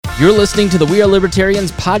You're listening to the We Are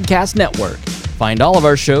Libertarians podcast network. Find all of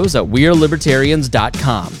our shows at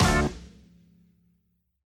wearelibertarians.com.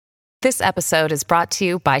 This episode is brought to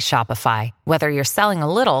you by Shopify. Whether you're selling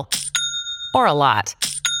a little or a lot,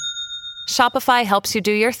 Shopify helps you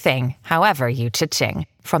do your thing, however you cha-ching.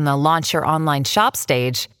 From the launch your online shop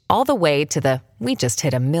stage, all the way to the we just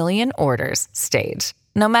hit 1 million orders stage.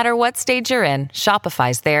 No matter what stage you're in,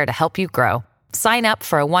 Shopify's there to help you grow. Sign up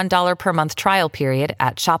for a $1 per month trial period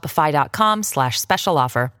at shopify.com/special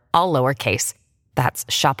offer, all lowercase. That's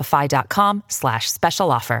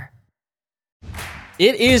shopify.com/special offer.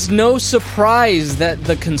 It is no surprise that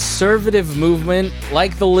the conservative movement,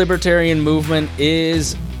 like the libertarian movement,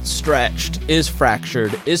 is stretched, is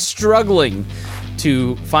fractured, is struggling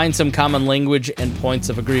to find some common language and points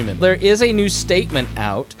of agreement. There is a new statement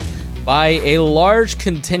out by a large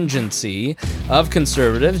contingency of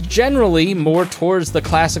conservatives, generally more towards the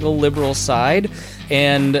classical liberal side,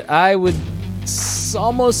 and I would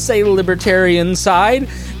almost say libertarian side,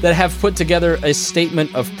 that have put together a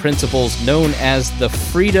statement of principles known as the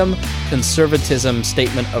Freedom Conservatism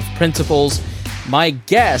Statement of Principles. My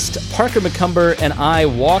guest, Parker McCumber, and I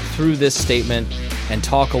walk through this statement and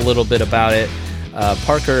talk a little bit about it.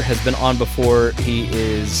 Parker has been on before. He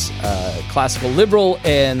is a classical liberal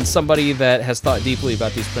and somebody that has thought deeply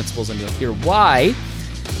about these principles, and you'll hear why.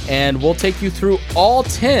 And we'll take you through all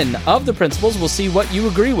 10 of the principles. We'll see what you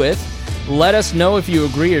agree with. Let us know if you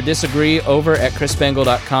agree or disagree over at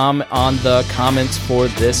chrisspangle.com on the comments for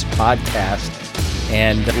this podcast,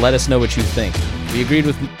 and let us know what you think.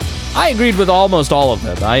 I agreed with almost all of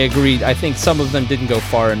them. I think some of them didn't go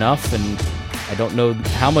far enough, and I don't know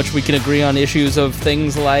how much we can agree on issues of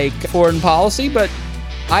things like foreign policy, but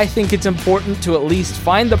I think it's important to at least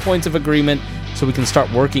find the points of agreement so we can start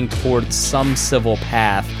working towards some civil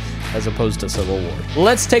path as opposed to civil war.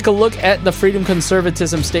 Let's take a look at the Freedom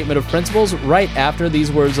Conservatism Statement of Principles right after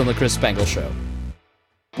these words on The Chris Spangle Show.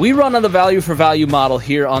 We run on the value for value model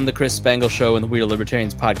here on The Chris Spangle Show and the We Are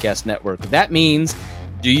Libertarians podcast network. That means,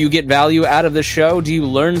 do you get value out of the show? Do you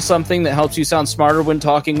learn something that helps you sound smarter when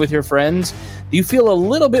talking with your friends? Do you feel a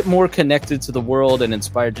little bit more connected to the world and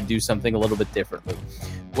inspired to do something a little bit differently?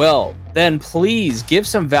 Well, then please give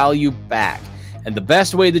some value back. And the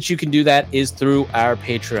best way that you can do that is through our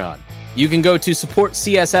Patreon. You can go to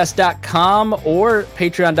supportcss.com or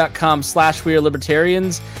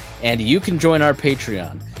patreon.com/wearelibertarians, and you can join our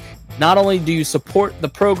Patreon. Not only do you support the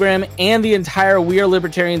program and the entire We Are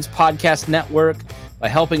Libertarians podcast network by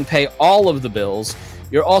helping pay all of the bills,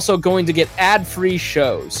 you're also going to get ad-free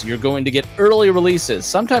shows. You're going to get early releases,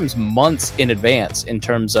 sometimes months in advance in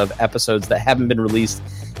terms of episodes that haven't been released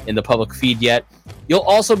in the public feed yet. You'll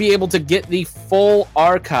also be able to get the full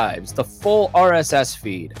archives, the full RSS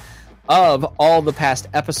feed of all the past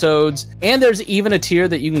episodes. And there's even a tier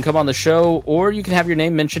that you can come on the show, or you can have your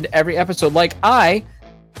name mentioned every episode like I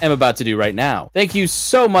am about to do right now. Thank you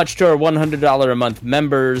so much to our $100 a month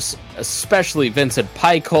members, especially Vincent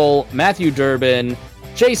Peichel, Matthew Durbin,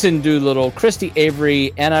 Jason Doolittle, Christy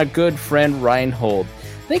Avery, and our good friend Reinhold.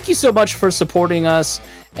 Thank you so much for supporting us,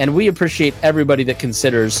 and we appreciate everybody that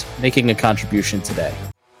considers making a contribution today.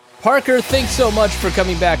 Parker, thanks so much for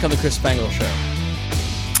coming back on the Chris Spangle Show.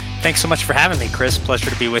 Thanks so much for having me, Chris. Pleasure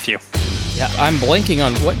to be with you. Yeah, I'm blanking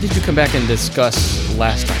on what did you come back and discuss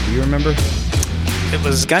last time? Do you remember? It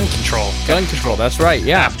was gun control. Gun control, that's right,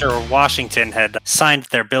 yeah. After Washington had signed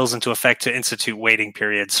their bills into effect to institute waiting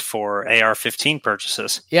periods for AR-15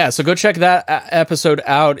 purchases. Yeah, so go check that episode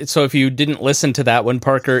out. So if you didn't listen to that one,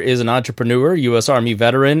 Parker is an entrepreneur, U.S. Army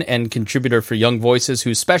veteran, and contributor for Young Voices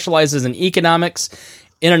who specializes in economics,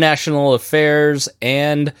 international affairs,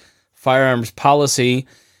 and firearms policy.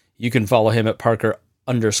 You can follow him at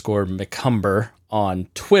Parker_McCumber on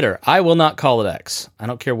Twitter. I will not call it X. I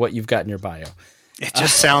don't care what you've got in your bio. It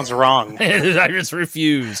just sounds wrong. I just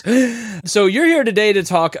refuse. So you're here today to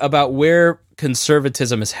talk about where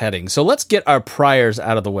conservatism is heading. So let's get our priors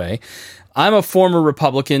out of the way. I'm a former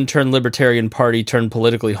Republican turned Libertarian Party turned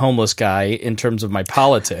politically homeless guy in terms of my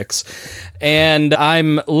politics. And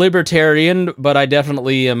I'm libertarian, but I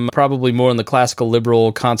definitely am probably more in the classical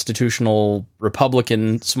liberal, constitutional,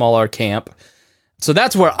 Republican, small R camp. So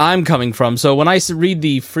that's where I'm coming from. So when I read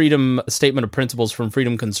the Freedom Statement of Principles from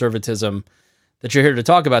Freedom Conservatism that you're here to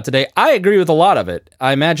talk about today, I agree with a lot of it.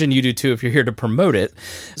 I imagine you do too if you're here to promote it.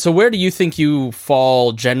 So where do you think you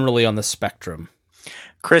fall generally on the spectrum?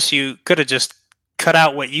 Chris, you could have just cut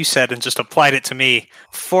out what you said and just applied it to me.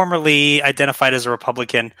 Formerly identified as a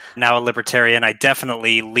Republican, now a Libertarian. I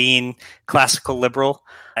definitely lean classical liberal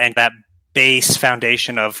and that base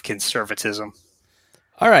foundation of conservatism.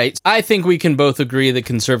 All right. I think we can both agree that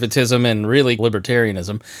conservatism and really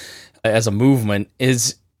libertarianism as a movement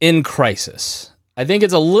is in crisis. I think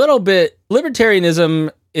it's a little bit,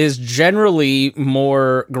 libertarianism is generally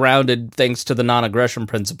more grounded thanks to the non-aggression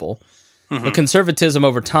principle. Mm-hmm. But conservatism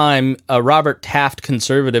over time, a Robert Taft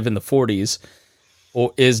conservative in the 40s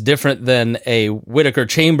is different than a Whittaker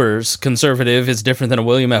Chambers conservative, is different than a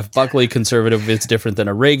William F. Buckley conservative, it's different than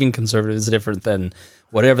a Reagan conservative, it's different than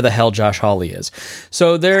whatever the hell Josh Hawley is.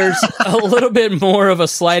 So there's a little bit more of a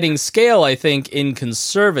sliding scale, I think, in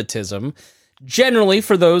conservatism. Generally,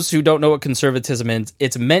 for those who don't know what conservatism is,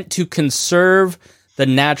 it's meant to conserve the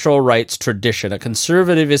natural rights tradition. A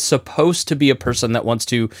conservative is supposed to be a person that wants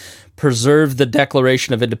to preserve the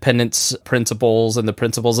Declaration of Independence principles and the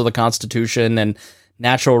principles of the Constitution and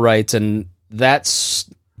natural rights, and that's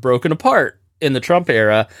broken apart in the Trump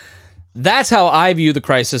era. That's how I view the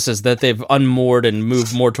crisis, is that they've unmoored and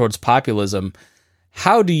moved more towards populism.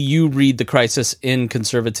 How do you read the crisis in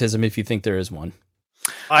conservatism, if you think there is one?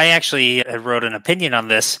 I actually wrote an opinion on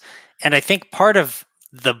this, and I think part of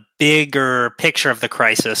the bigger picture of the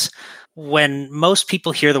crisis, when most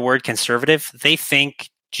people hear the word conservative, they think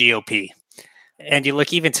GOP. And you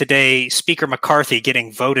look even today, Speaker McCarthy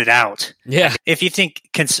getting voted out. Yeah. If you think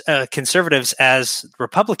conservatives as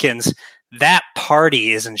Republicans, that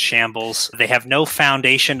party is in shambles. They have no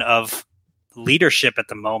foundation of leadership at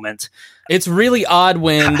the moment. It's really odd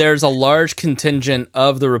when there's a large contingent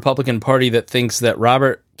of the Republican Party that thinks that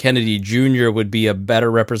Robert Kennedy Jr. would be a better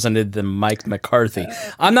representative than Mike McCarthy.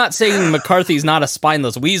 I'm not saying McCarthy's not a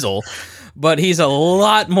spineless weasel, but he's a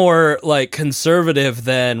lot more like conservative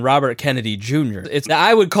than Robert Kennedy Jr.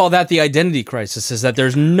 I would call that the identity crisis, is that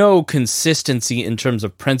there's no consistency in terms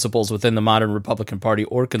of principles within the modern Republican Party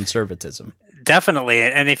or conservatism. Definitely.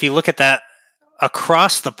 And if you look at that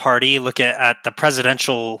across the party, look at the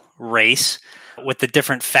presidential race with the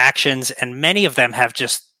different factions, and many of them have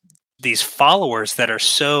just these followers that are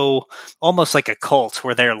so almost like a cult,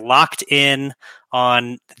 where they're locked in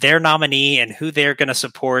on their nominee and who they're going to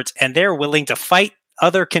support, and they're willing to fight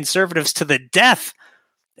other conservatives to the death.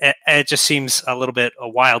 It just seems a little bit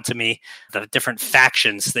wild to me, the different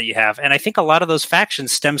factions that you have. And I think a lot of those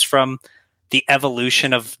factions stems from the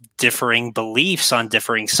evolution of differing beliefs on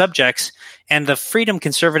differing subjects. And the freedom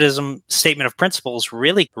conservatism statement of principles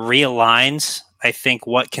really realigns, I think,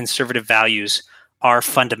 what conservative values are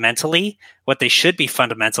fundamentally, what they should be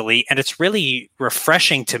fundamentally. And it's really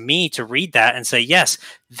refreshing to me to read that and say, yes,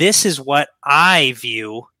 this is what I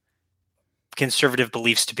view conservative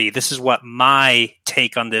beliefs to be. This is what my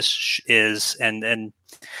take on this is. And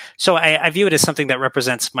so I view it as something that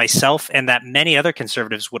represents myself, and that many other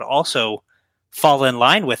conservatives would also fall in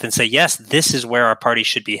line with and say, yes, this is where our party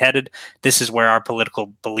should be headed. This is where our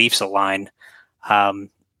political beliefs align. And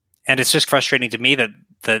it's just frustrating to me that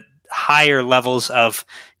the higher levels of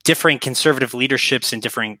differing conservative leaderships in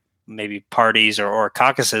differing maybe parties or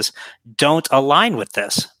caucuses don't align with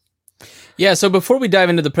this. Yeah, so before we dive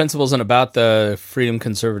into the principles and about the freedom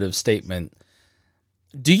conservative statement,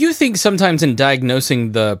 do you think sometimes in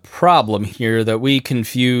diagnosing the problem here that we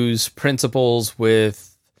confuse principles with,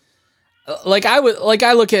 I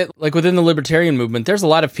look at within the libertarian movement, there's a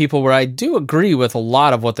lot of people where I do agree with a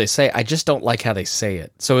lot of what they say. I just don't like how they say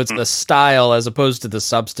it. So it's the style as opposed to the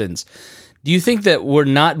substance. Do you think that we're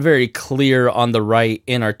not very clear on the right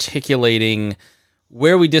in articulating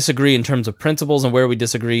where we disagree in terms of principles and where we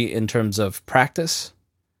disagree in terms of practice?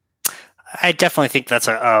 I definitely think that's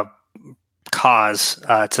a cause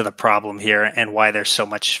to the problem here, and why there's so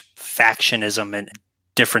much factionism and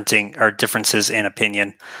differences in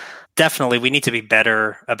opinion. Definitely, we need to be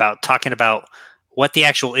better about talking about what the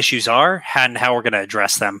actual issues are and how we're going to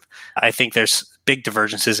address them. I think there's big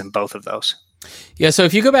divergences in both of those. Yeah, so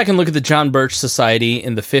if you go back and look at the John Birch Society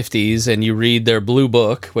in the 50s and you read their blue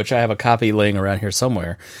book, which I have a copy laying around here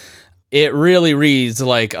somewhere, it really reads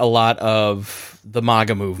like a lot of the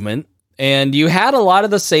MAGA movement. And you had a lot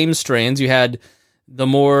of the same strands. You had the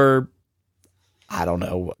more,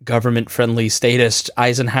 government-friendly statist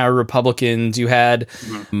Eisenhower Republicans. You had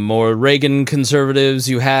more Reagan conservatives.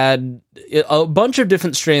 You had a bunch of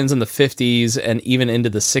different strands in the 50s and even into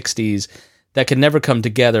the 60s that could never come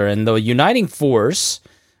together. And the uniting force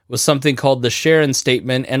was something called the Sharon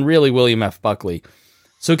Statement, and really William F. Buckley.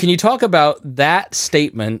 So can you talk about that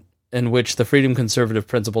statement in which the freedom conservative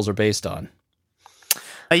principles are based on?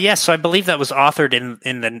 Yes, so I believe that was authored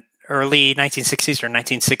in the early 1960s or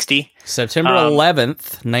 1960. September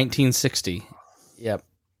 11th, 1960. Yep.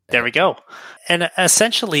 There we go. And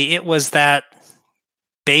essentially it was that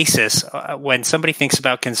basis when somebody thinks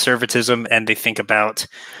about conservatism and they think about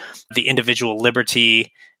the individual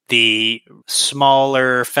liberty the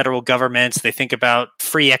smaller federal governments. They think about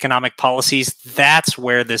free economic policies. That's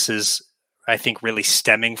where this is, I think, really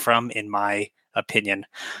stemming from, in my opinion.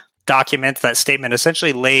 That statement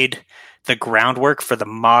essentially laid the groundwork for the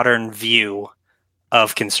modern view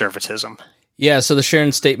of conservatism. Yeah, so the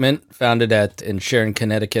Sharon Statement, founded in Sharon,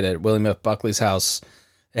 Connecticut, at William F. Buckley's house,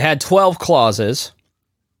 it had 12 clauses.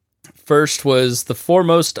 First was, the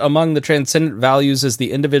foremost among the transcendent values is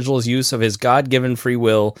the individual's use of his God-given free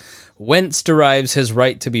will, whence derives his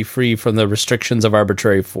right to be free from the restrictions of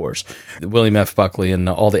arbitrary force. William F. Buckley and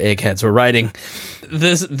all the eggheads were writing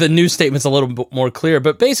this. The new statement's a little bit more clear,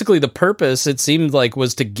 but basically the purpose, it seemed like,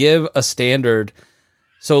 was to give a standard.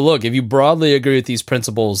 So look, if you broadly agree with these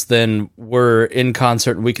principles, then we're in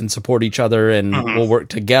concert and we can support each other and we'll work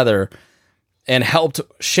together, and helped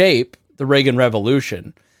shape the Reagan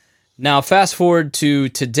Revolution. Now, fast forward to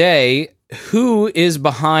today, who is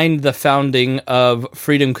behind the founding of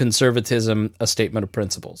Freedom Conservatism, a statement of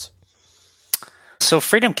principles? So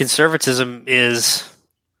Freedom Conservatism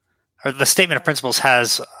or the statement of principles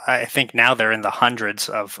has, I think now they're in the hundreds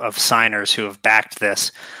of signers who have backed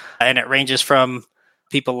this. And it ranges from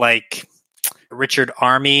people like Richard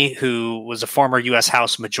Army, who was a former U.S.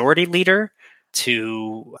 House Majority Leader,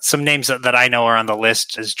 to some names that I know are on the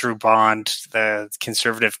list, as Drew Bond, the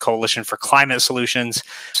Conservative Coalition for Climate Solutions.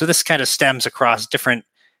 So this kind of stems across different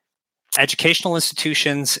educational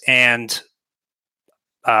institutions and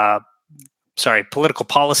political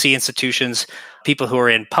policy institutions, people who are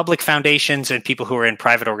in public foundations and people who are in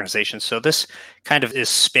private organizations. So this kind of is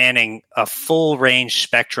spanning a full range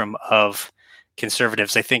spectrum of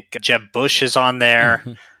conservatives. I think Jeb Bush is on there.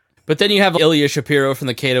 Mm-hmm. But then you have Ilya Shapiro from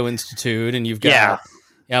the Cato Institute, and you've got,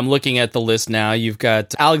 I'm looking at the list now, you've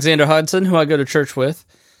got Alexander Hudson, who I go to church with,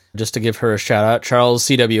 just to give her a shout out, Charles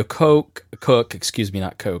C.W. Cook,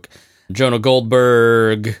 Jonah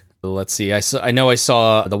Goldberg, let's see, I know I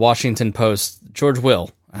saw the Washington Post, George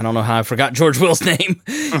Will. I don't know how I forgot George Will's name.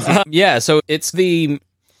 So it's the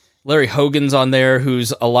Larry Hogan's on there,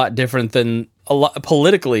 who's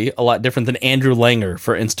politically a lot different than Andrew Langer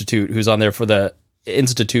for Institute, who's on there for the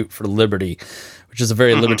Institute for Liberty, which is a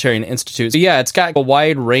very libertarian institute. So yeah, it's got a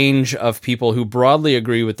wide range of people who broadly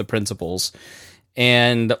agree with the principles.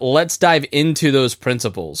 And let's dive into those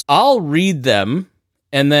principles. I'll read them,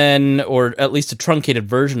 and then, or at least a truncated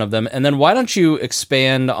version of them, and then why don't you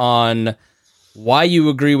expand on why you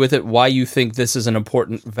agree with it, why you think this is an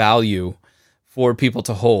important value for people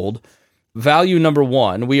to hold. Value number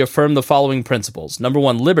 1, we affirm the following principles. Number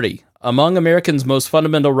 1, liberty. Among Americans' most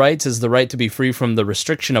fundamental rights is the right to be free from the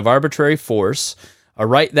restriction of arbitrary force, a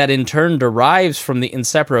right that in turn derives from the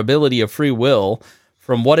inseparability of free will,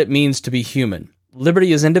 from what it means to be human.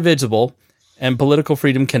 Liberty is indivisible, and political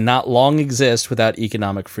freedom cannot long exist without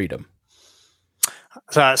economic freedom.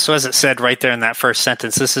 So as it said right there in that first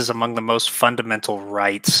sentence, this is among the most fundamental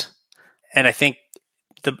rights. And I think,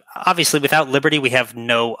 obviously, without liberty, we have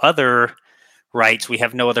no other rights. We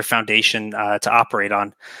have no other foundation to operate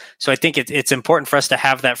on. So I think it's important for us to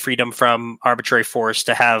have that freedom from arbitrary force,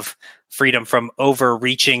 to have freedom from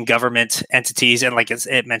overreaching government entities. And like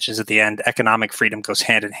it mentions at the end, economic freedom goes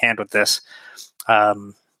hand in hand with this.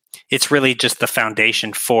 It's really just the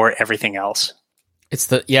foundation for everything else. It's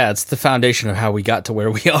the foundation of how we got to where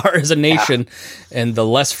we are as a nation. And the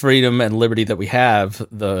less freedom and liberty that we have,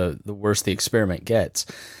 the worse the experiment gets.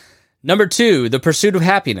 Number 2, the pursuit of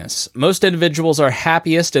happiness. Most individuals are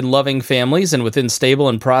happiest in loving families and within stable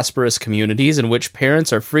and prosperous communities in which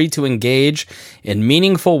parents are free to engage in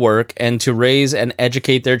meaningful work and to raise and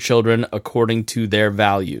educate their children according to their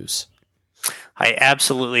values. I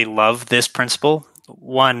absolutely love this principle.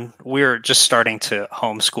 One, we're just starting to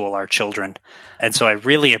homeschool our children. And so I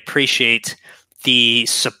really appreciate the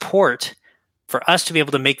support for us to be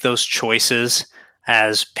able to make those choices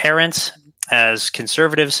as parents, as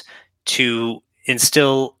conservatives, to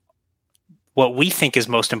instill what we think is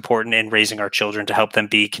most important in raising our children, to help them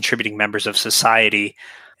be contributing members of society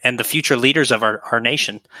and the future leaders of our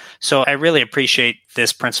nation. So I really appreciate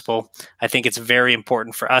this principle. I think it's very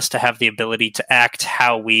important for us to have the ability to act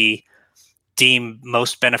how we deem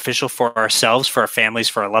most beneficial for ourselves, for our families,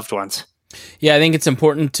 for our loved ones. Yeah, I think it's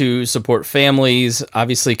important to support families.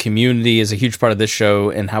 Obviously, community is a huge part of this show,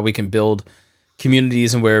 and how we can build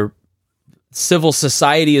communities and where civil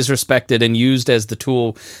society is respected and used as the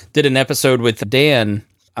tool. Did an episode with Dan.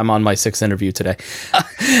 I'm on my 6th interview today.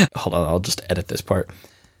 Hold on, I'll just edit this part.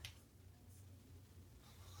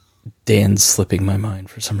 Dan's slipping my mind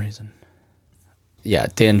for some reason. Yeah,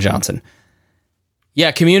 Dan Johnson.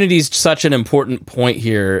 Yeah, community is such an important point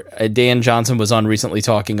here. Dan Johnson was on recently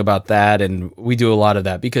talking about that, and we do a lot of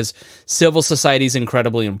that because civil society is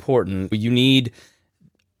incredibly important. You need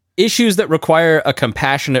issues that require a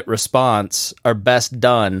compassionate response are best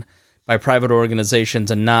done by private organizations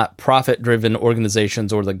and not profit-driven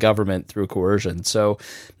organizations or the government through coercion. So,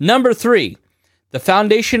 number 3, the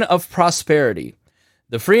foundation of prosperity.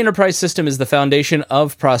 The free enterprise system is the foundation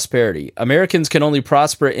of prosperity. Americans can only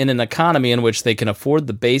prosper in an economy in which they can afford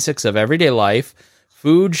the basics of everyday life: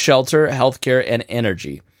 food, shelter, healthcare, and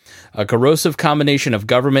energy. A corrosive combination of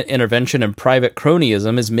government intervention and private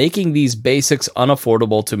cronyism is making these basics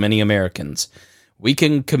unaffordable to many Americans. We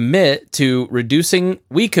commit to reducing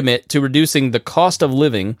the cost of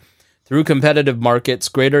living through competitive markets,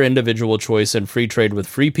 greater individual choice, and free trade with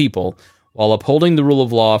free people, while upholding the rule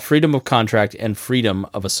of law, freedom of contract, and freedom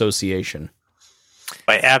of association.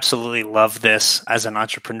 I absolutely love this as an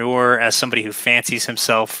entrepreneur, as somebody who fancies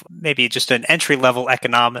himself maybe just an entry-level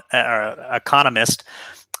economist.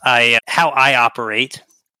 How I operate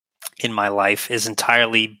in my life is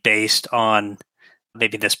entirely based on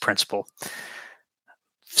maybe this principle.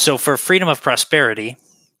 So for freedom of prosperity,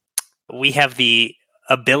 we have the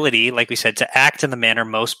ability, like we said, to act in the manner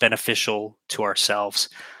most beneficial to ourselves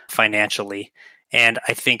financially. And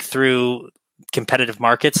I think through competitive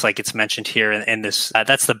markets, like it's mentioned here in this,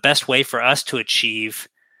 that's the best way for us to achieve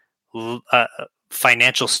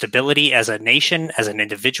financial stability as a nation, as an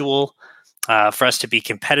individual, for us to be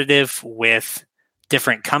competitive with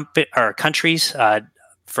different countries,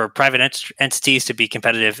 for private entities to be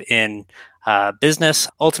competitive in business.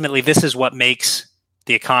 Ultimately, this is what makes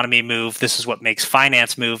the economy move. This is what makes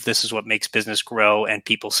finance move. This is what makes business grow and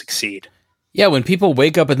people succeed. Yeah, when people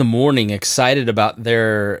wake up in the morning excited about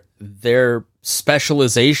their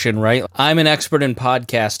specialization, right? I'm an expert in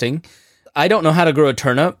podcasting. I don't know how to grow a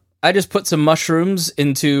turnip. I just put some mushrooms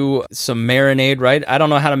into some marinade, right? I don't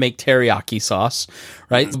know how to make teriyaki sauce,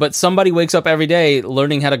 right? But somebody wakes up every day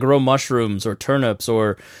learning how to grow mushrooms or turnips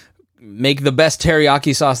or make the best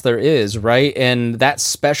teriyaki sauce there is, right? And that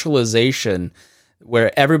specialization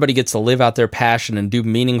where everybody gets to live out their passion and do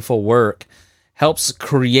meaningful work helps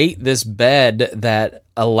create this bed that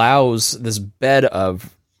allows this bed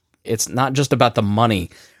of, it's not just about the money,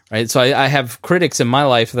 right? So I have critics in my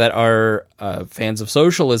life that are fans of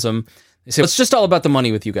socialism. They say, it's just all about the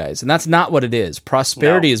money with you guys. And that's not what it is.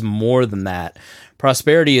 Prosperity is more than that.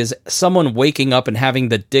 Prosperity is someone waking up and having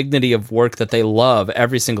the dignity of work that they love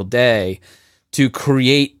every single day to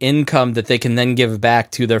create income that they can then give back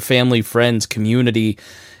to their family, friends, community.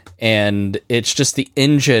 And it's just the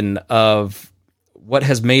engine of what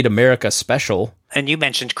has made America special. And you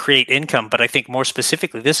mentioned create income, but I think more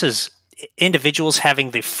specifically, this is individuals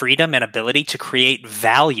having the freedom and ability to create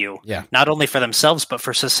value, not only for themselves, but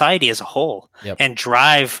for society as a whole, and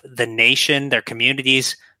drive the nation, their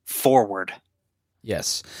communities forward.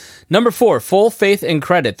 Yes. Number 4, full faith and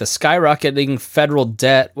credit. The skyrocketing federal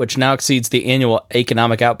debt, which now exceeds the annual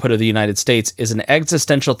economic output of the United States, is an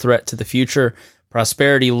existential threat to the future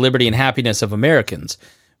prosperity, liberty, and happiness of Americans.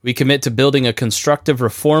 We commit to building a constructive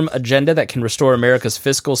reform agenda that can restore America's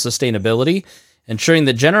fiscal sustainability, ensuring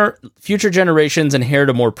that future generations inherit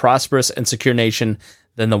a more prosperous and secure nation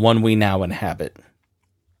than the one we now inhabit.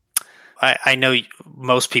 I know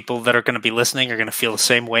most people that are going to be listening are going to feel the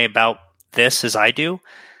same way about this as I do.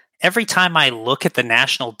 Every time I look at the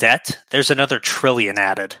national debt, there's another trillion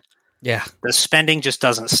added. Yeah. The spending just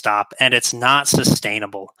doesn't stop, and it's not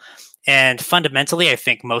sustainable. And fundamentally, I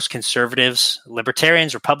think most conservatives,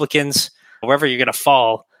 libertarians, Republicans, wherever you're going to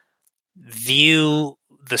fall, view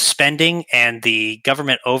the spending and the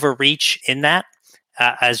government overreach in that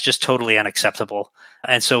as just totally unacceptable.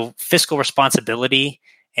 And so fiscal responsibility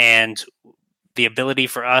and the ability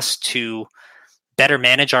for us to better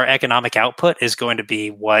manage our economic output is going to be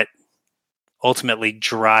what ultimately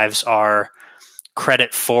drives our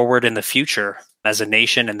credit forward in the future as a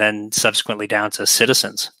nation and then subsequently down to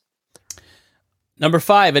citizens. Number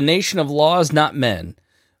 5, a nation of laws, not men.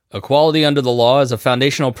 Equality under the law is a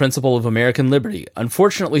foundational principle of American liberty.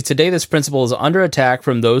 Unfortunately, today this principle is under attack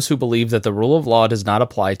from those who believe that the rule of law does not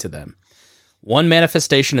apply to them. One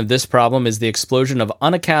manifestation of this problem is the explosion of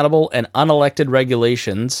unaccountable and unelected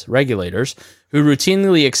regulators who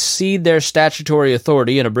routinely exceed their statutory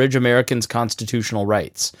authority and abridge Americans' constitutional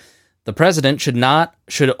rights. The president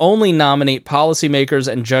should only nominate policymakers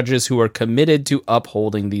and judges who are committed to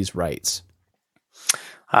upholding these rights.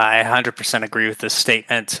 I 100% agree with this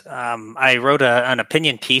statement. I wrote an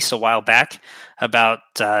opinion piece a while back about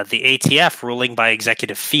the ATF ruling by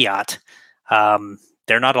executive fiat.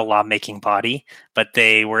 They're not a lawmaking body, but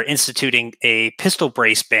they were instituting a pistol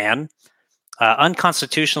brace ban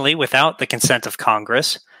unconstitutionally without the consent of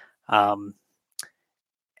Congress.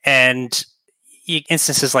 And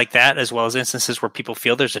instances like that, as well as instances where people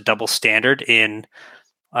feel there's a double standard in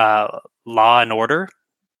law and order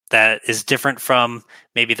that is different from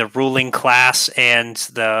maybe the ruling class and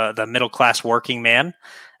the middle class working man.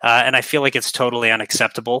 And I feel like it's totally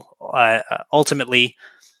unacceptable. Ultimately,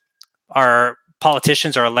 our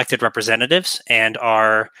politicians are elected representatives, and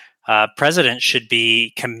our president should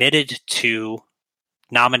be committed to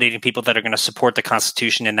nominating people that are going to support the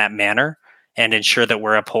Constitution in that manner and ensure that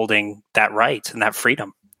we're upholding that right and that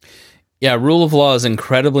freedom. Yeah, rule of law is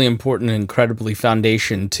incredibly important and incredibly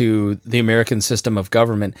foundation to the American system of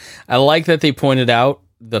government. I like that they pointed out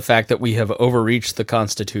the fact that we have overreached the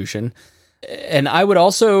Constitution. And I would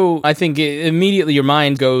also, I think immediately your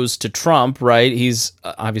mind goes to Trump, right? He's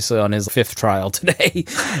obviously on his 5th trial today,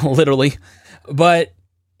 literally. But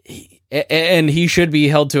he should be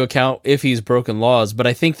held to account if he's broken laws. But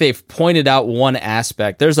I think they've pointed out one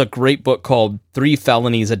aspect. There's a great book called 3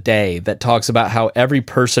 Felonies a Day that talks about how every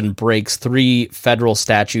person breaks 3 federal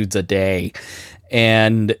statutes a day.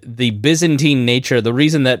 And the Byzantine nature, the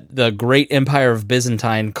reason that the great empire of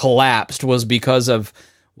Byzantine collapsed was because of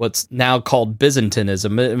what's now called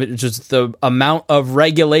Byzantinism, just the amount of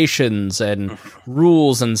regulations and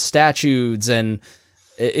rules and statutes, and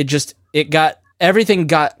everything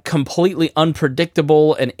got completely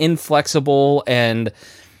unpredictable and inflexible, and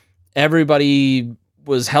everybody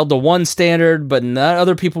was held to one standard, but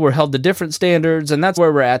other people were held to different standards, and that's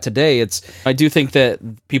where we're at today. I do think that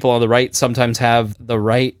people on the right sometimes have the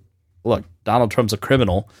right. Look, Donald Trump's a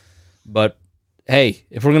criminal, but hey,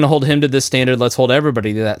 if we're going to hold him to this standard, let's hold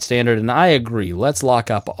everybody to that standard, and I agree. Let's lock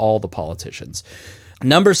up all the politicians.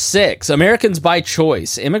 Number 6, Americans by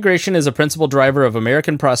choice. Immigration is a principal driver of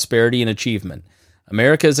American prosperity and achievement.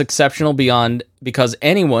 America is exceptional because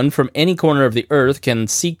anyone from any corner of the earth can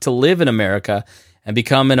seek to live in America and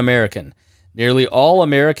become an American. Nearly all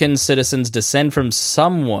American citizens descend from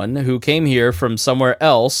someone who came here from somewhere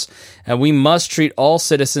else, and we must treat all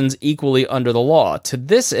citizens equally under the law. To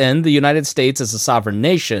this end, the United States, as a sovereign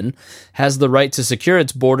nation, has the right to secure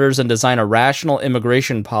its borders and design a rational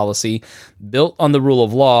immigration policy built on the rule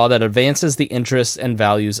of law that advances the interests and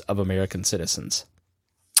values of American citizens.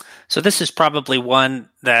 So this is probably one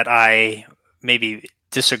that I maybe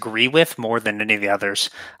disagree with more than any of the others.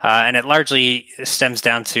 And it largely stems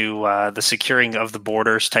down to the securing of the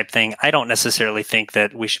borders type thing. I don't necessarily think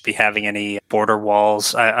that we should be having any border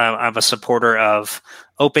walls. I'm a supporter of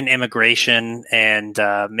open immigration and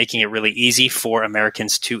making it really easy for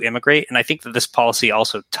Americans to immigrate. And I think that this policy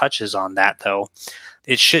also touches on that, though.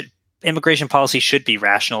 Immigration policy should be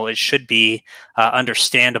rational. It should be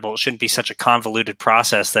understandable. It shouldn't be such a convoluted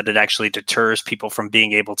process that it actually deters people from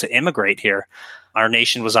being able to immigrate here. Our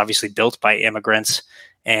nation was obviously built by immigrants,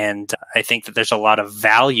 and I think that there's a lot of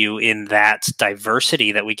value in that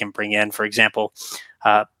diversity that we can bring in. For example,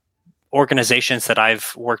 organizations that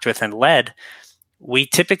I've worked with and led, we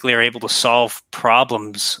typically are able to solve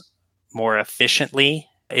problems more efficiently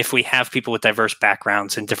if we have people with diverse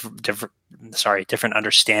backgrounds and different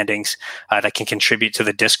understandings that can contribute to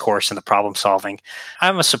the discourse and the problem solving.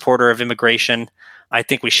 I'm a supporter of immigration. I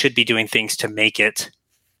think we should be doing things to make it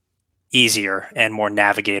easier and more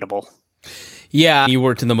navigatable. Yeah, you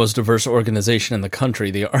worked in the most diverse organization in the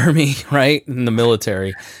country, the Army, right? In the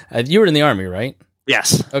military. You were in the Army, right?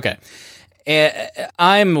 Yes. Okay.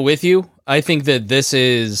 I'm with you. I think that this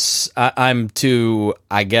is, I'm to,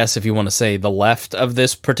 I guess, if you want to say the left of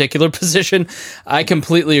this particular position. I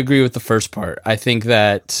completely agree with the first part. I think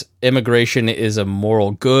that immigration is a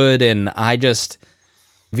moral good, and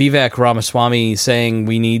Vivek Ramaswamy saying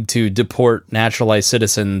we need to deport naturalized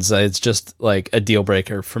citizens, it's just like a deal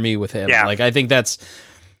breaker for me with him. Yeah. Like, I think that's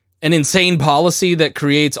an insane policy that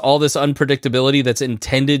creates all this unpredictability that's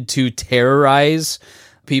intended to terrorize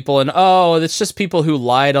people. And, it's just people who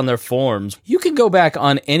lied on their forms. You can go back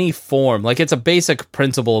on any form. Like, it's a basic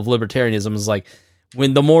principle of libertarianism is like,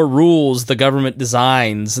 when the more rules the government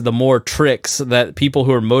designs, the more tricks that people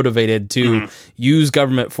who are motivated to use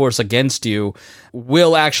government force against you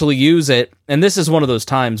will actually use it. And this is one of those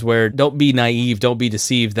times where don't be naive, don't be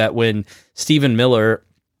deceived that when Stephen Miller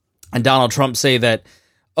and Donald Trump say that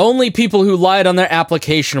only people who lied on their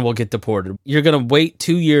application will get deported. You're going to wait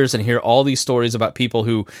 2 years and hear all these stories about people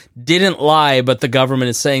who didn't lie, but the government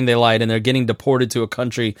is saying they lied, and they're getting deported to a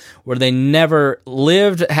country where they never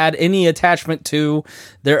lived, had any attachment to.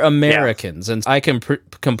 They're Americans. Yeah. And I can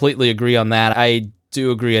completely agree on that. I do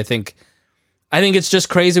agree. I think it's just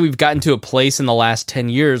crazy. We've gotten to a place in the last 10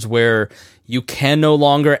 years where you can no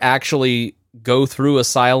longer actually go through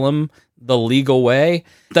asylum the legal way.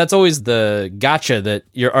 That's always the gotcha, that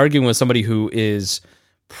you're arguing with somebody who is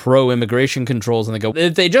pro-immigration controls, and they go,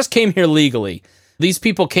 if they just came here legally, these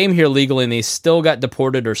people came here legally and they still got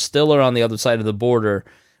deported or still are on the other side of the border,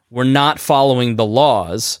 we're not following the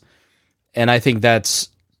laws. And I think that's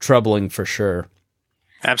troubling for sure.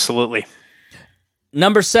 Absolutely.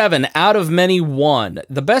 Number 7, out of many, one.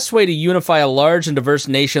 The best way to unify a large and diverse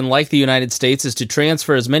nation like the United States is to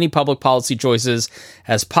transfer as many public policy choices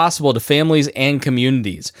as possible to families and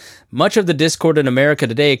communities. Much of the discord in America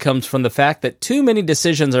today comes from the fact that too many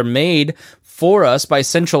decisions are made for us by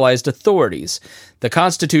centralized authorities. The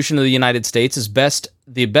Constitution of the United States is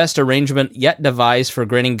the best arrangement yet devised for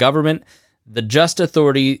granting government the just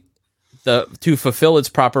authority to fulfill its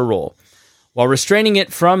proper role, while restraining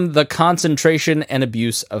it from the concentration and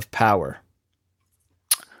abuse of power.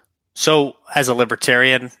 So, as a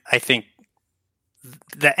libertarian, I think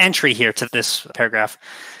the entry here to this paragraph,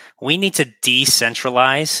 we need to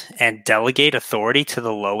decentralize and delegate authority to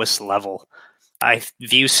the lowest level. I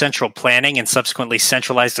view central planning and subsequently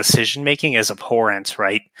centralized decision-making as abhorrent,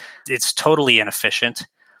 right? It's totally inefficient.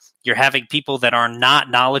 You're having people that are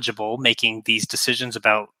not knowledgeable making these decisions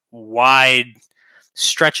about wide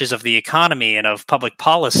stretches of the economy and of public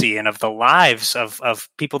policy and of the lives of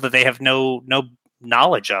people that they have no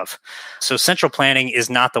knowledge of. So central planning is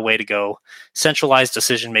not the way to go. Centralized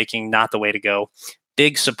decision-making, not the way to go.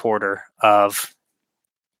 Big supporter of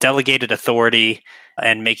delegated authority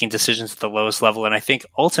and making decisions at the lowest level. And I think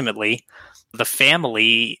ultimately the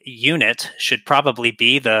family unit should probably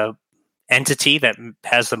be the entity that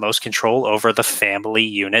has the most control over the family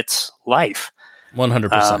unit's life.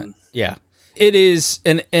 100%. Yeah. It is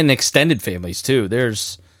in extended families too.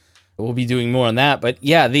 We'll be doing more on that, but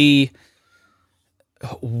yeah,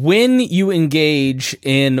 when you engage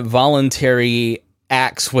in voluntary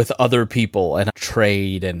acts with other people and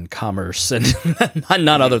trade and commerce and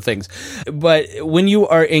not other things, but when you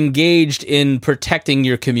are engaged in protecting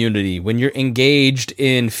your community, when you're engaged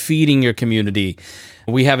in feeding your community,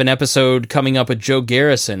 we have an episode coming up with Joe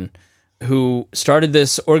Garrison, who started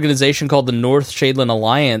this organization called the North Shadeland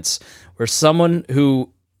Alliance, where someone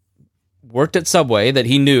who worked at Subway that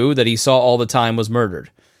he knew, that he saw all the time, was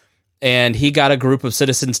murdered. And he got a group of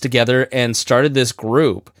citizens together and started this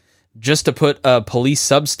group just to put a police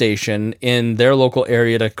substation in their local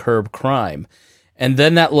area to curb crime. And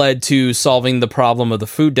then that led to solving the problem of the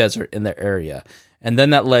food desert in their area. And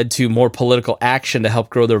then that led to more political action to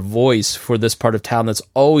help grow their voice for this part of town that's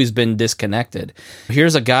always been disconnected.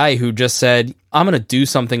 Here's a guy who just said, I'm going to do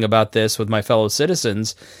something about this with my fellow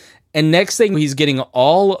citizens. And next thing, he's getting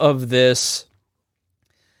all of this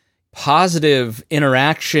positive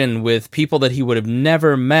interaction with people that he would have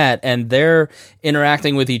never met, and they're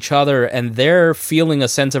interacting with each other, and they're feeling a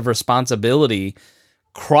sense of responsibility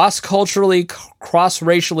cross-culturally,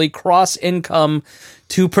 cross-racially, cross-income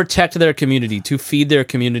to protect their community, to feed their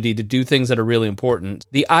community, to do things that are really important.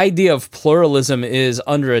 The idea of pluralism is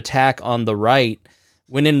under attack on the right,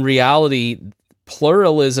 when in reality,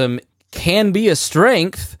 pluralism can be a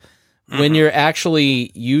strength when you're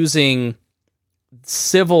actually using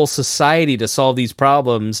civil society to solve these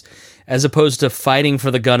problems, as opposed to fighting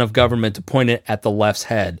for the gun of government to point it at the left's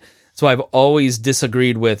head. So I've always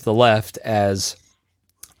disagreed with the left as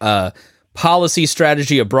a policy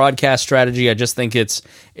strategy, a broadcast strategy. I just think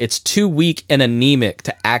it's too weak and anemic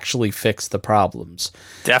to actually fix the problems.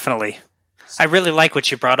 Definitely. I really like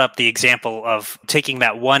what you brought up, the example of taking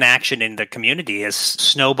that one action in the community has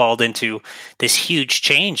snowballed into this huge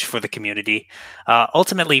change for the community.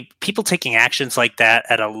 Ultimately, people taking actions like that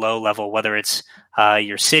at a low level, whether it's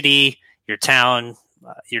your city, your town,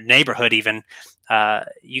 your neighborhood even,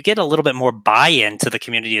 you get a little bit more buy-in to the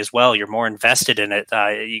community as well. You're more invested in it.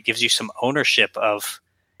 It gives you some ownership of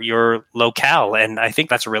your locale. And I think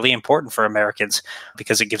that's really important for Americans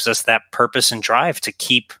because it gives us that purpose and drive to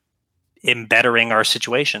keep bettering our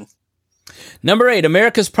situation. Number 8,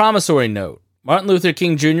 America's Promissory Note. Martin Luther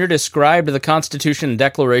King Jr. described the Constitution and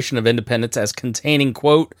Declaration of Independence as containing,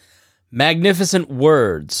 quote, magnificent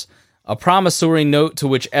words, a promissory note to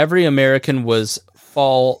which every American was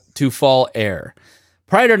fall heir.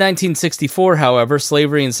 Prior to 1964, however,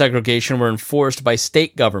 slavery and segregation were enforced by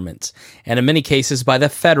state governments, and in many cases by the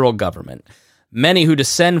federal government. Many who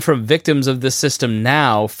descend from victims of this system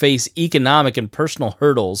now face economic and personal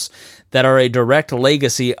hurdles that are a direct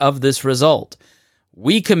legacy of this result.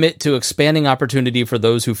 We commit to expanding opportunity for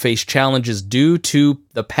those who face challenges due to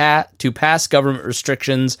past government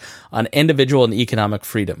restrictions on individual and economic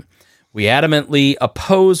freedom. We adamantly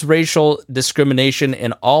oppose racial discrimination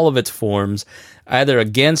in all of its forms, either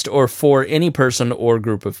against or for any person or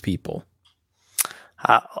group of people.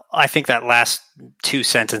 I think that last two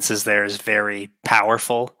sentences there is very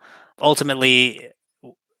powerful. Ultimately,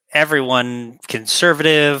 everyone,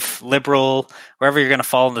 conservative, liberal, wherever you're going to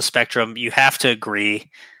fall in the spectrum, you have to agree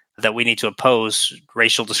that we need to oppose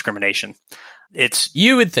racial discrimination.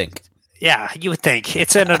 You would think. Yeah, you would think.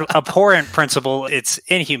 It's an abhorrent principle. It's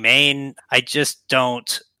inhumane. I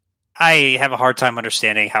have a hard time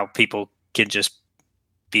understanding how people can just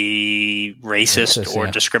be racist or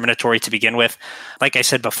discriminatory to begin with. Like I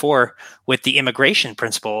said before, with the immigration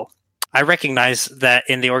principle, I recognize that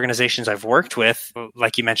in the organizations I've worked with,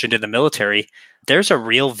 like you mentioned in the military, there's a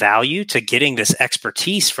real value to getting this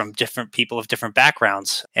expertise from different people of different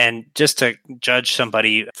backgrounds. And just to judge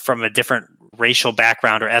somebody from a different racial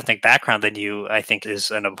background or ethnic background than you, I think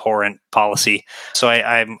is an abhorrent policy. So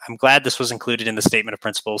I'm glad this was included in the statement of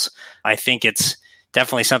principles. I think it's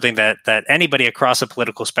definitely something that anybody across a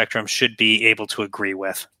political spectrum should be able to agree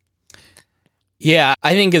with. Yeah,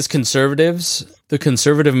 I think as conservatives, the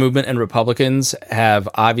conservative movement and Republicans have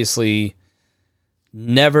obviously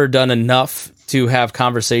never done enough to have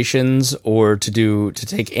conversations or to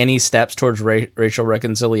take any steps towards racial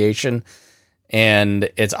reconciliation. And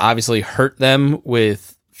it's obviously hurt them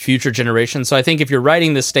with future generations. So I think if you're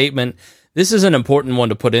writing this statement, this is an important one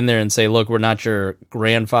to put in there and say, look, we're not your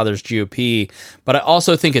grandfather's GOP. But I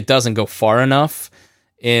also think it doesn't go far enough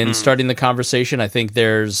in starting the conversation. I think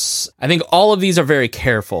all of these are very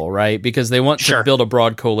careful, right? Because they want to build a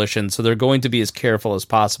broad coalition. So they're going to be as careful as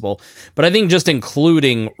possible. But I think just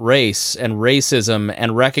including race and racism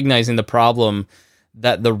and recognizing the problem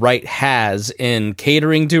that the right has in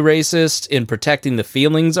catering to racists, in protecting the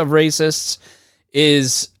feelings of racists,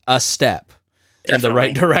 is a step in the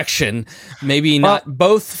right direction. Maybe not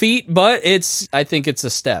both feet, but I think it's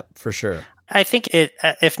a step for sure. I think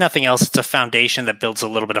if nothing else, it's a foundation that builds a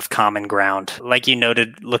little bit of common ground. Like you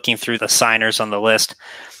noted, looking through the signers on the list,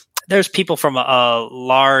 there's people from a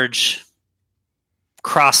large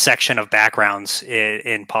cross-section of backgrounds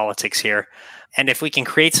in politics here. And if we can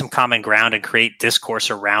create some common ground and create discourse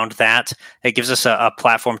around that, it gives us a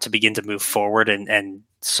platform to begin to move forward and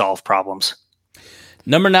solve problems.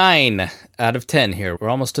 Number 9 out of 10 here. We're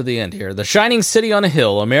almost to the end here. The shining city on a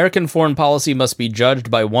hill. American foreign policy must be judged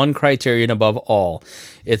by one criterion above all: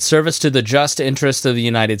 its service to the just interests of the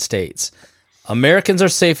United States. Americans are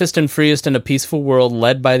safest and freest in a peaceful world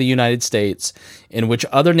led by the United States, in which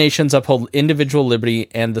other nations uphold individual liberty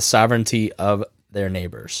and the sovereignty of their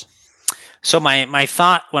neighbors. So my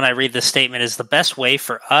thought when I read this statement is the best way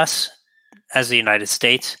for us as the United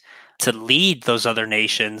States to lead those other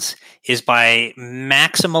nations is by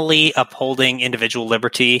maximally upholding individual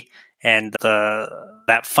liberty and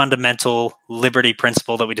that fundamental liberty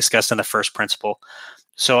principle that we discussed in the first principle.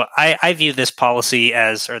 So I view this policy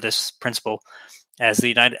this principle as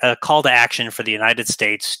a call to action for the United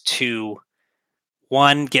States to,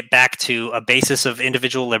 one, get back to a basis of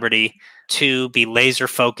individual liberty, two, be laser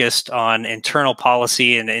focused on internal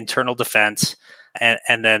policy and internal defense,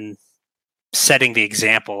 and then setting the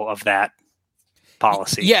example of that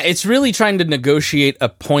policy. Yeah, it's really trying to negotiate a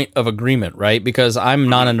point of agreement, right? Because I'm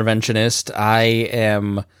non-interventionist.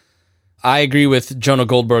 I agree with Jonah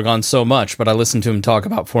Goldberg on so much, but I listen to him talk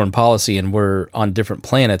about foreign policy, and we're on different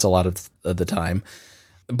planets a lot of the time.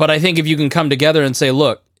 But I think if you can come together and say,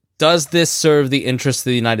 look, does this serve the interests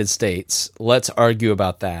of the United States? Let's argue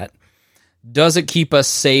about that. Does it keep us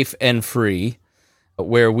safe and free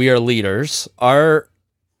where we are leaders? Are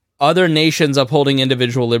other nations upholding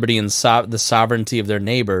individual liberty and the sovereignty of their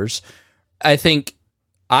neighbors? I think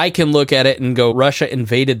I can look at it and go, Russia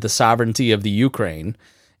invaded the sovereignty of the Ukraine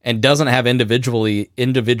and doesn't have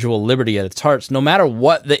individual liberty at its heart. No matter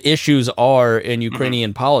what the issues are in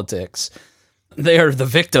Ukrainian politics, they are the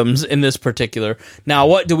victims in this particular. Now,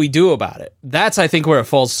 what do we do about it? That's, I think, where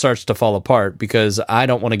it starts to fall apart, because I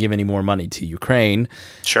don't want to give any more money to Ukraine.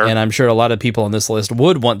 Sure. And I'm sure a lot of people on this list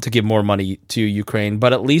would want to give more money to Ukraine,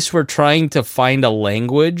 but at least we're trying to find a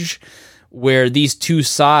language where these two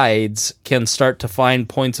sides can start to find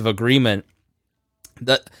points of agreement.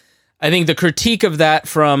 I think the critique of that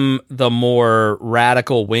from the more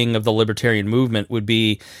radical wing of the libertarian movement would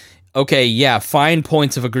be, okay, yeah, find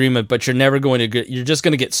points of agreement, but you're just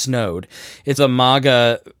going to get snowed. It's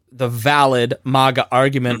the valid MAGA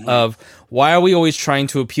argument of, why are we always trying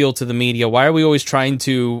to appeal to the media? Why are we always trying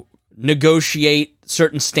to negotiate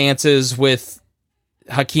certain stances with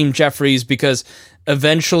Hakeem Jeffries? Because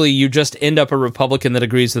eventually you just end up a Republican that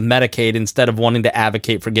agrees with Medicaid instead of wanting to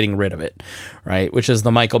advocate for getting rid of it, right? Which is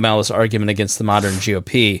the Michael Malice argument against the modern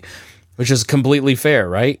GOP, which is completely fair,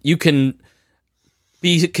 right? You can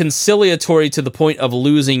be conciliatory to the point of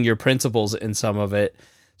losing your principles in some of it.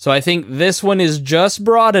 So I think this one is just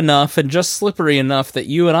broad enough and just slippery enough that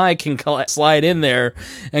you and I can slide in there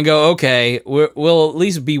and go, okay, we'll at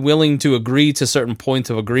least be willing to agree to certain points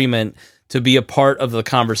of agreement to be a part of the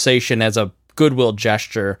conversation as a goodwill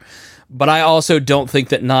gesture. But I also don't think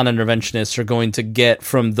that non-interventionists are going to get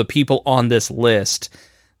from the people on this list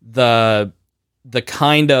the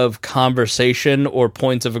kind of conversation or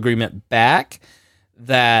points of agreement back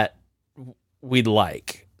that we'd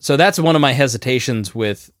like. So that's one of my hesitations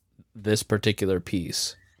with this particular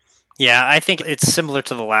piece. Yeah, I think it's similar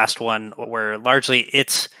to the last one, where largely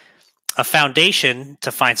it's a foundation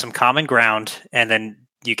to find some common ground, and then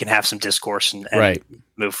you can have some discourse and right.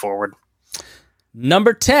 move forward.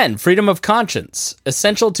 Number 10, freedom of conscience.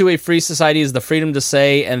 Essential to a free society is the freedom to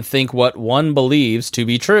say and think what one believes to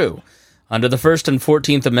be true. Under the First and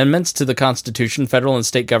 14th Amendments to the Constitution, federal and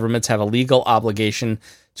state governments have a legal obligation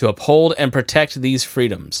to uphold and protect these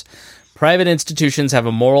freedoms. Private institutions have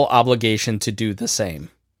a moral obligation to do the same.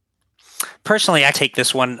 Personally, I take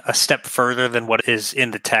this one a step further than what is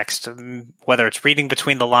in the text, whether it's reading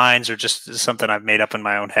between the lines or just something I've made up in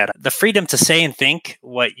my own head. The freedom to say and think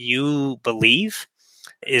what you believe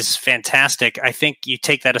is fantastic. I think you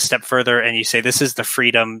take that a step further and you say this is the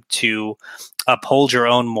freedom to uphold your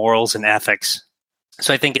own morals and ethics.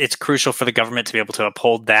 So I think it's crucial for the government to be able to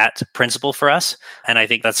uphold that principle for us. And I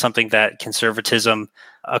think that's something that conservatism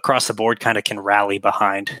across the board kind of can rally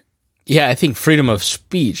behind. Yeah, I think freedom of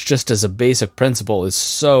speech, just as a basic principle, is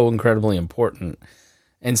so incredibly important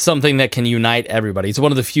and something that can unite everybody. It's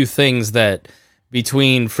one of the few things that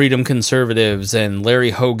between freedom conservatives and Larry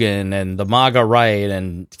Hogan and the MAGA right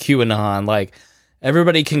and QAnon, like,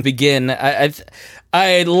 everybody can begin.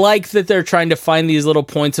 I like that they're trying to find these little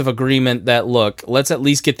points of agreement that, look, let's at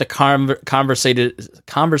least get the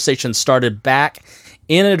conversation started back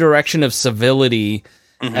in a direction of civility,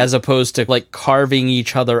 as opposed to like carving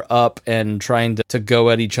each other up and trying to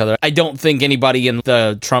go at each other. I don't think anybody in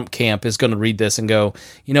the Trump camp is going to read this and go,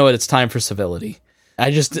 you know what, it's time for civility.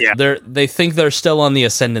 They think they're still on the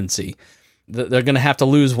ascendancy. They're going to have to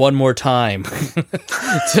lose one more time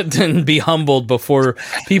to be humbled before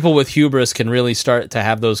people with hubris can really start to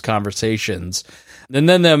have those conversations. And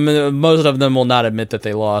then most of them will not admit that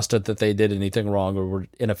they lost or that they did anything wrong or were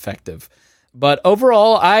ineffective. But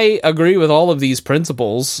overall, I agree with all of these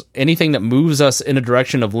principles. Anything that moves us in a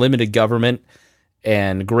direction of limited government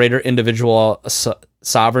and greater individual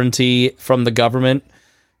sovereignty from the government,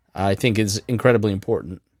 I think is incredibly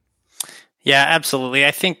important. Yeah, absolutely.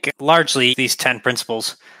 I think largely these 10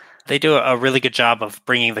 principles, they do a really good job of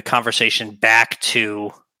bringing the conversation back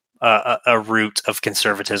to a root of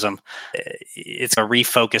conservatism. It's a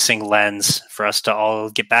refocusing lens for us to all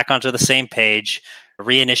get back onto the same page,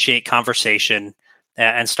 reinitiate conversation,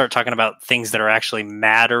 and start talking about things that are actually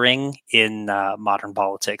mattering in modern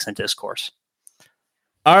politics and discourse.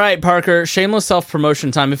 All right, Parker, shameless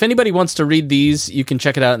self-promotion time. If anybody wants to read these, you can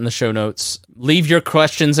check it out in the show notes. Leave your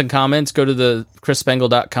questions and comments. Go to the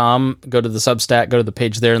chrisspengle.com, go to the Substack, go to the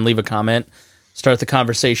page there and leave a comment. Start the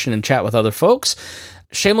conversation and chat with other folks.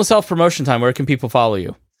 Shameless self-promotion time. Where can people follow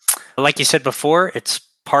you? Like you said before, it's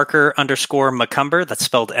Parker_McCumber. That's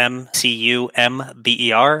spelled MCUMBER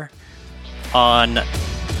on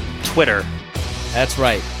Twitter. That's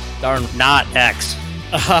right. Darn. Not X.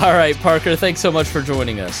 All right, Parker, thanks so much for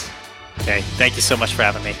joining us. Okay, thank you so much for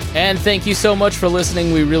having me. And thank you so much for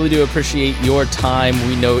listening. We really do appreciate your time.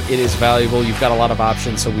 We know it is valuable. You've got a lot of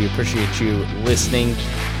options, so we appreciate you listening.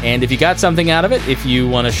 And if you got something out of it, if you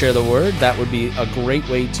want to share the word, that would be a great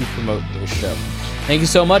way to promote this show. Thank you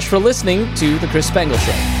so much for listening to The Chris Spangle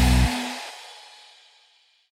Show.